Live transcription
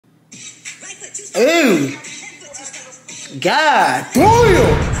Ew. God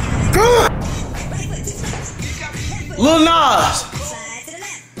damn. God. Lil Nas.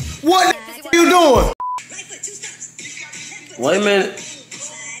 What you doing? Wait a minute.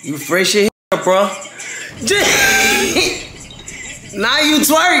 You fresh as hell, bro. Now you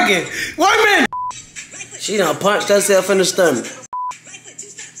twerking. Wait a minute. She done punched herself in the stomach.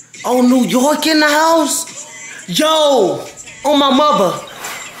 Oh, New York in the house? Yo, on my mother.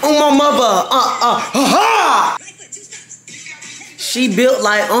 On my mother. Ha! She built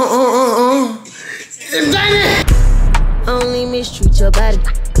like Dang it. Only mistreat your body.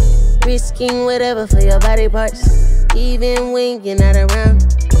 Risking whatever for your body parts. Even when you're not around,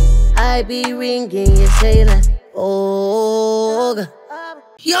 I be ringing your cellular. Oh, God.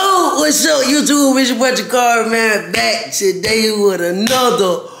 Yo, what's up, YouTube? It's your boy Jhacari, man. Back today with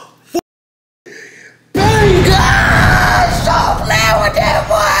another banger. Stop playing with that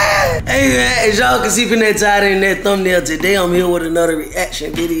boy. Hey, man, as y'all can see from that title and that thumbnail, today I'm here with another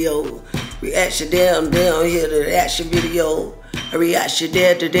reaction video. Reaction there, I'm here to reaction video. A reaction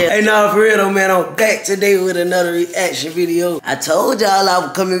there to there. Hey, nah, for real though, man, I'm back today with another reaction video. I told y'all I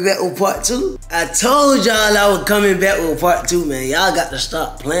was coming back with part 2. I told y'all I was coming back with part 2, man. Y'all got to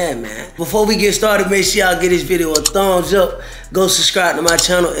stop playing, man. Before we get started, make sure y'all give this video a thumbs up. Go subscribe to my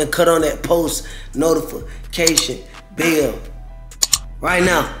channel and cut on that post notification bell. Right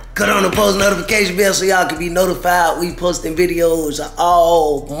now, cut on the post notification bell so y'all can be notified. We posting videos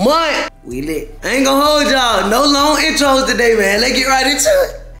all month. We lit. I ain't gonna hold y'all. No long intros today, man. Let's get right into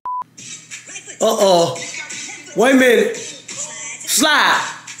it. Uh-oh. Wait a minute. Slide.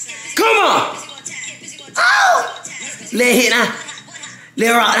 Come on. Oh. Let hit now.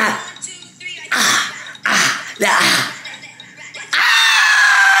 Let rock now. Let's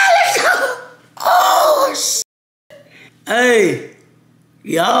go. Oh, shit. Hey.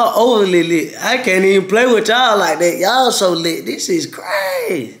 Y'all overly lit. I can't even play with y'all like that. Y'all so lit. This is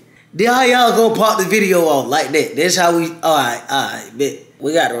crazy. Then how y'all gonna pop the video off like that? That's how we, alright, bet.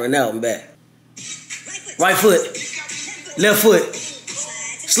 We gotta run out and back. Right foot, left foot,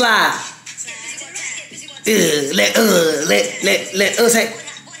 slide. Let us say.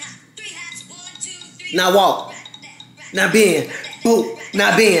 Now walk. Now bend. Boop.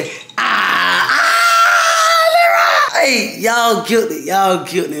 Now bend. Hey, y'all killed it. Y'all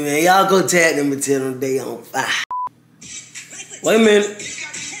killed it, man. Y'all go tag them and tell them they on fire. Wait a minute.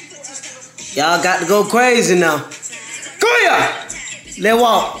 Y'all got to go crazy now. Come here. Let's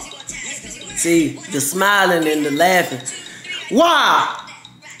walk. See, the smiling and the laughing. Wow.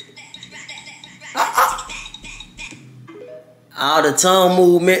 All the tongue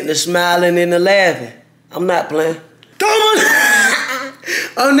movement, the smiling and the laughing. I'm not playing. Come on.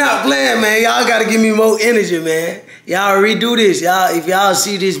 I'm not playing, man. Y'all got to give me more energy, man. Y'all redo this. Y'all, if y'all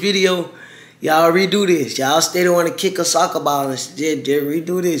see this video, y'all redo this. Y'all steady want to kick a soccer ball and just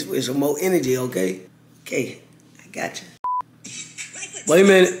redo this with some more energy, okay? Okay, I got you. Wait a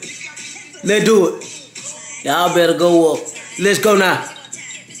minute. Let's do it. Y'all better go up. Let's go now.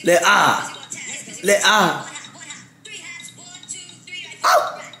 Let ah.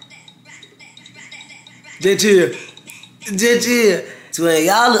 Oh. Just chill. Twin,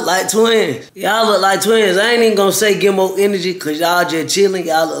 y'all look like twins. Y'all look like twins. I ain't even gonna say give more energy because y'all just chilling.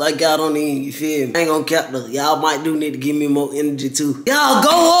 Y'all look like y'all don't even, you feel me? I ain't gonna cap though. Y'all might do need to give me more energy too. Y'all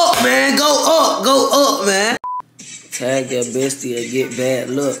go up, man. Go up, man. Tag your bestie and get bad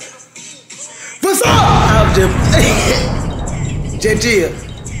luck. What's up? I'm just chill.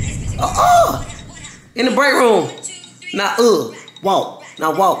 In the break room. Now walk.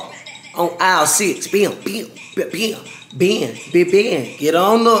 Now walk. On aisle 6. Bend. Get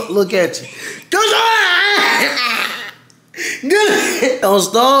on up. Look at you. Don't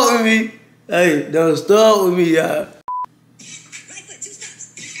start with me. Hey, don't start with me, y'all.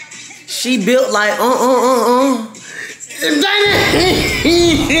 She built like Dang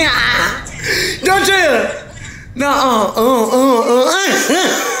it. Don't chill. No,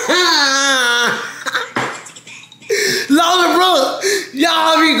 Lola Brooke,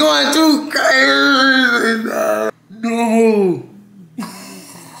 y'all be going too crazy. No.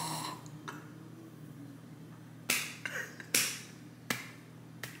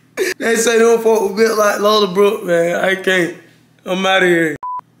 They say them folks built like Lola Brooke, man. I can't. I'm out of here.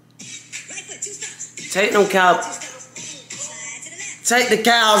 Take them cows. Take the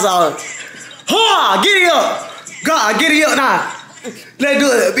cows off. Ha! Get it up. God, get it up now. Let's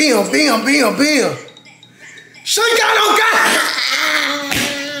do it. Bam. She got no gun.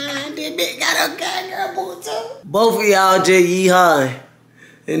 This bitch got no gun, girl, boo, too. Both of y'all just yee-hawing.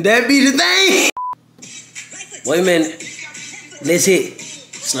 And that be the thing. Wait a minute. Let's hit.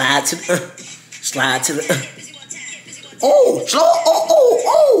 Slide to the Slide to the. Oh, slow.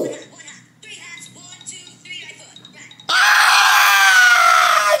 Oh.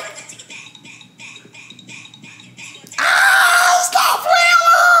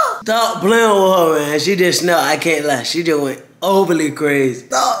 Stop playing with her, man. She just snapped. I can't lie. She just went overly crazy.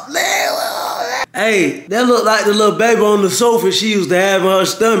 Stop playing with her, man. Hey, that looked like the little baby on the sofa she used to have in her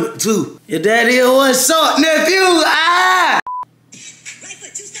stomach, too. Your daddy, what's up, nephew? Ah!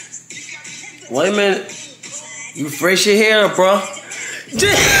 Wait a minute. You fresh your hair, bro.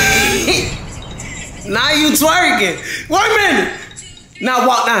 Now you twerking. Wait a minute. Now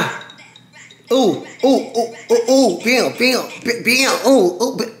walk down. Ooh, bam,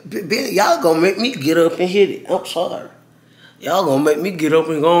 y'all gonna make me get up and hit it. I'm sorry. Y'all gonna make me get up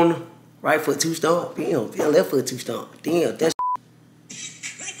and go on right foot 2 stomp. Bam, left foot 2 stomp. Damn, that's.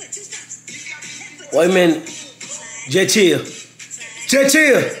 Wait a minute. Just chill.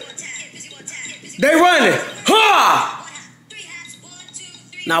 They running. Ha!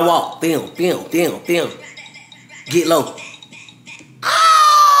 Now walk. Bam. Get low.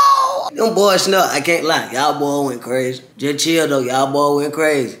 Them boys snuck, I can't lie. Y'all boy went crazy. Just chill though, y'all boy went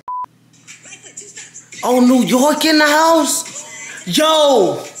crazy. Oh, New York in the house?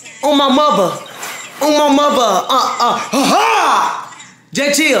 Yo, on my mother.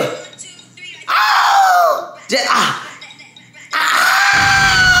 Just chill. Oh,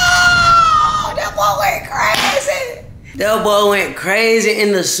 that boy went crazy. That boy went crazy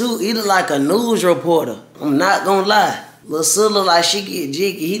in the suit. He looked like a news reporter. I'm not gonna lie. Lil' sis look like she get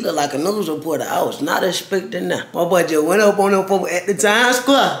jiggy. He look like a news reporter. I was not expecting that. My boy just went up on them folks at the Times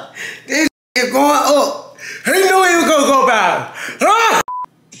Square. This shit going up. He knew he was gonna go by. Ah!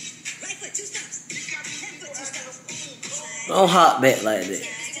 Don't hop back like that.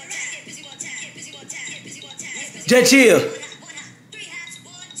 Just chill.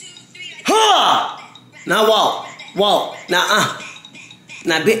 Ha! Now walk.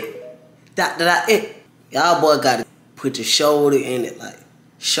 Now bit. Y'all boy gotta put your shoulder in it, like,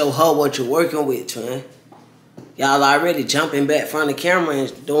 show her what you're working with, man. Y'all already jumping back from the camera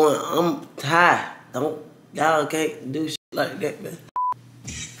and doing, I'm tired. Y'all can't do shit like that, man.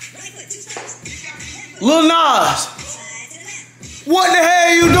 Lil Nas, what the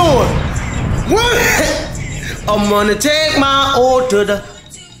hell you doing? What? I'm gonna take my old to the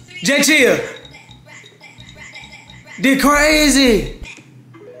Just chill. They crazy.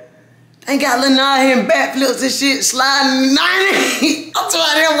 They got Lil Nas hitting backflips and shit, sliding 90. I'm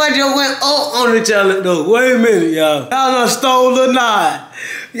telling you what just went up on the challenge though. Wait a minute, y'all. Y'all done stole Lil Nas.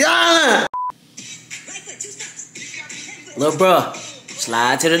 Y'all done. Little bro,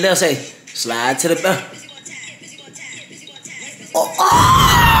 slide to the left, say. Slide to the left.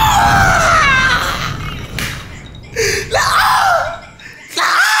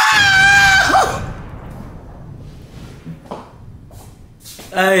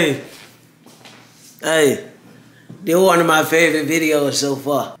 Hey, this one of my favorite videos so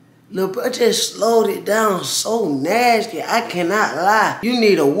far. Lil' bro just slowed it down so nasty, I cannot lie. You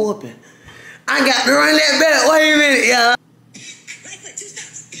need a whooping. I got to run that back. Wait a minute, y'all.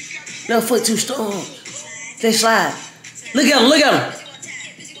 Left foot 2 stones. They slide. Look at him, look at him.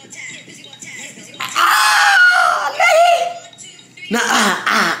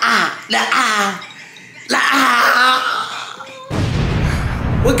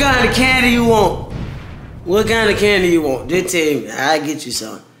 What kind of candy you want? What kind of candy you want? Just tell me. I'll get you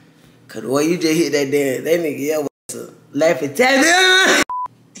some. Cause the way you just hit that damn, that nigga, yo, laughing at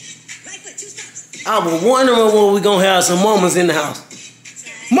I was wondering when we gonna have some moments in the house.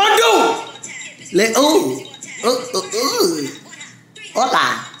 My dude!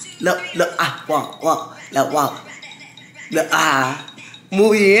 Hola. Look, walk. Look,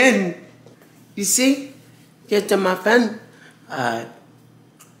 muy bien. You see? Get to my fan. Alright.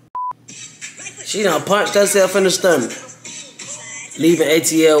 She done punched herself in the stomach. Leaving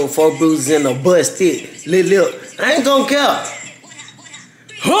ATL with 4 bruises in a bust stick. Look. I ain't gonna care.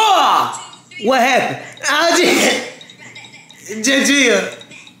 Ha! What happened?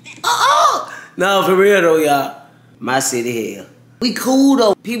 No, for real though, y'all. My city hell. We cool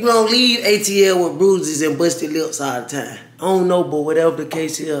though. People don't leave ATL with bruises and busted lips all the time. I don't know, but whatever the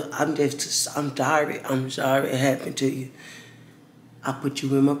case is, I'm sorry. I'm sorry it happened to you. I put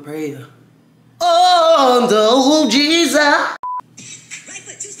you in my prayer. Oh, the Jesus.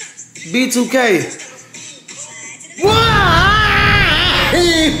 B2K.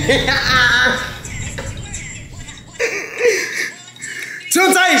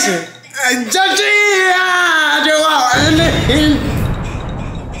 Temptation. I'm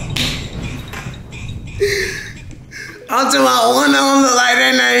talking about one of them look like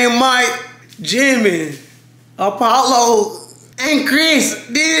that name Mike. Jimmy, Apollo, and Chris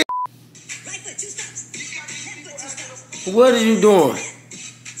did. What are you doing?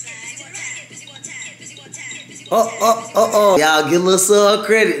 Y'all get a little sub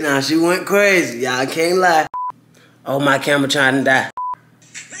credit now. She went crazy. Y'all can't lie. Oh, my camera trying to die.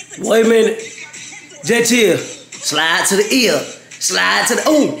 Wait a minute. Jhacari, slide to the ear. Slide to the,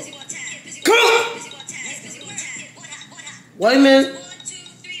 ooh. Come on. Wait a minute.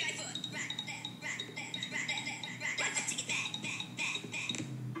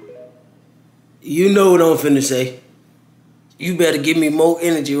 You know what I'm finna say. You better give me more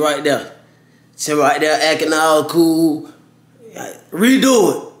energy right there. Sit right there acting all cool.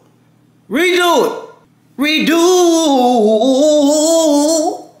 Redo it. Redo it. Redo.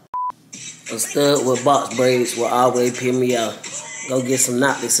 A stud with box braids will always pin me out. Go get some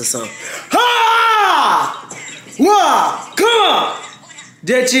knotless or something. Ha! Wow! Come on!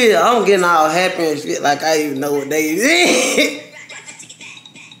 Jhacari, I'm getting all happy and shit like I even know what they is.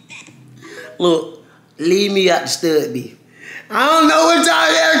 Look, leave me out the stud beef. I don't know what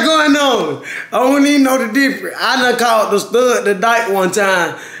y'all got going on. I don't even know the difference. I done called the stud the dyke one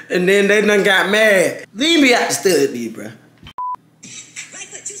time, and then they done got mad. Leave me out the stud beef, bro.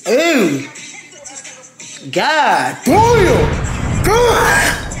 Ooh. God damn. Come on.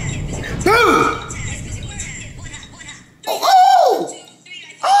 Dude. Oh.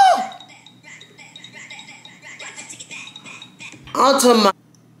 Oh. I'm talking about.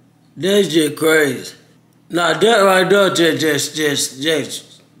 That's just crazy. Nah, that right there just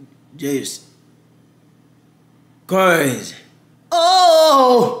crazy.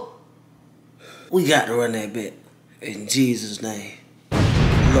 Oh! We got to run that bit. In Jesus' name.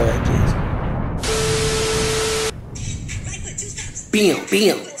 Lord Jesus. Bam,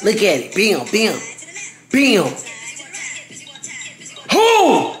 bam. Look at it. Bam, bam. Bam.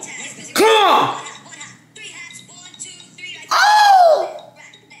 Who? Come on! Oh!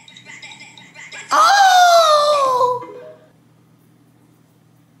 Oh!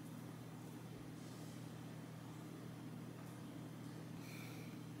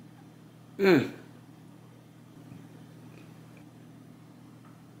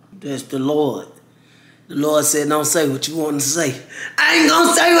 That's the Lord. The Lord said, don't say what you want to say. I ain't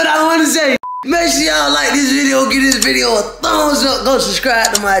gonna say what I want to say. Make sure y'all like this video, give this video a thumbs up. Go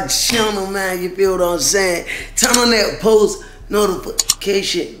subscribe to my channel, man. You feel what I'm saying? Turn on that post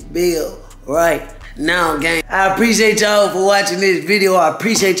notification bell right now, gang. I appreciate y'all for watching this video. I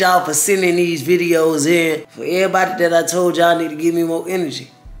appreciate y'all for sending these videos in. For everybody that I told y'all need to give me more energy,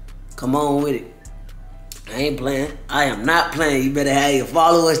 come on with it. I ain't playing. I am not playing. You better have your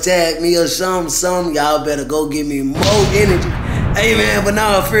followers tag me or something. Y'all better go give me more energy. Hey, man, but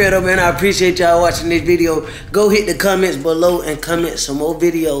now for real though, man, I appreciate y'all watching this video. Go hit the comments below and comment some more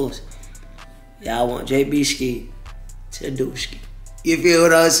videos. Y'all want JB Ski to do ski. You feel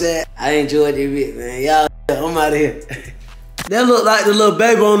what I'm saying? I enjoyed this bit, man. Y'all, I'm out of here. That look like the little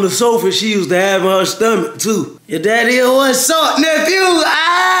baby on the sofa she used to have in her stomach, too. Your daddy, what's up, nephew?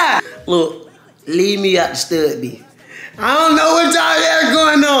 Ah! Look, leave me out the stud beef. I don't know what y'all got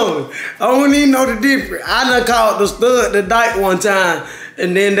going on. I don't even know the difference. I done called the stud the dyke one time,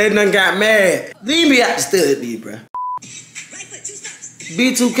 and then they done got mad. Leave me out the stud beef, bro.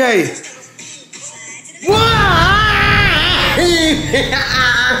 B2K.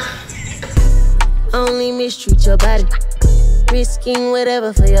 Only mistreat your body. Risking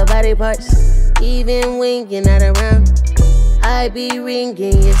whatever for your body parts. Even when you're not around, I be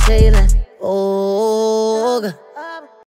ringing your say like, oh, God.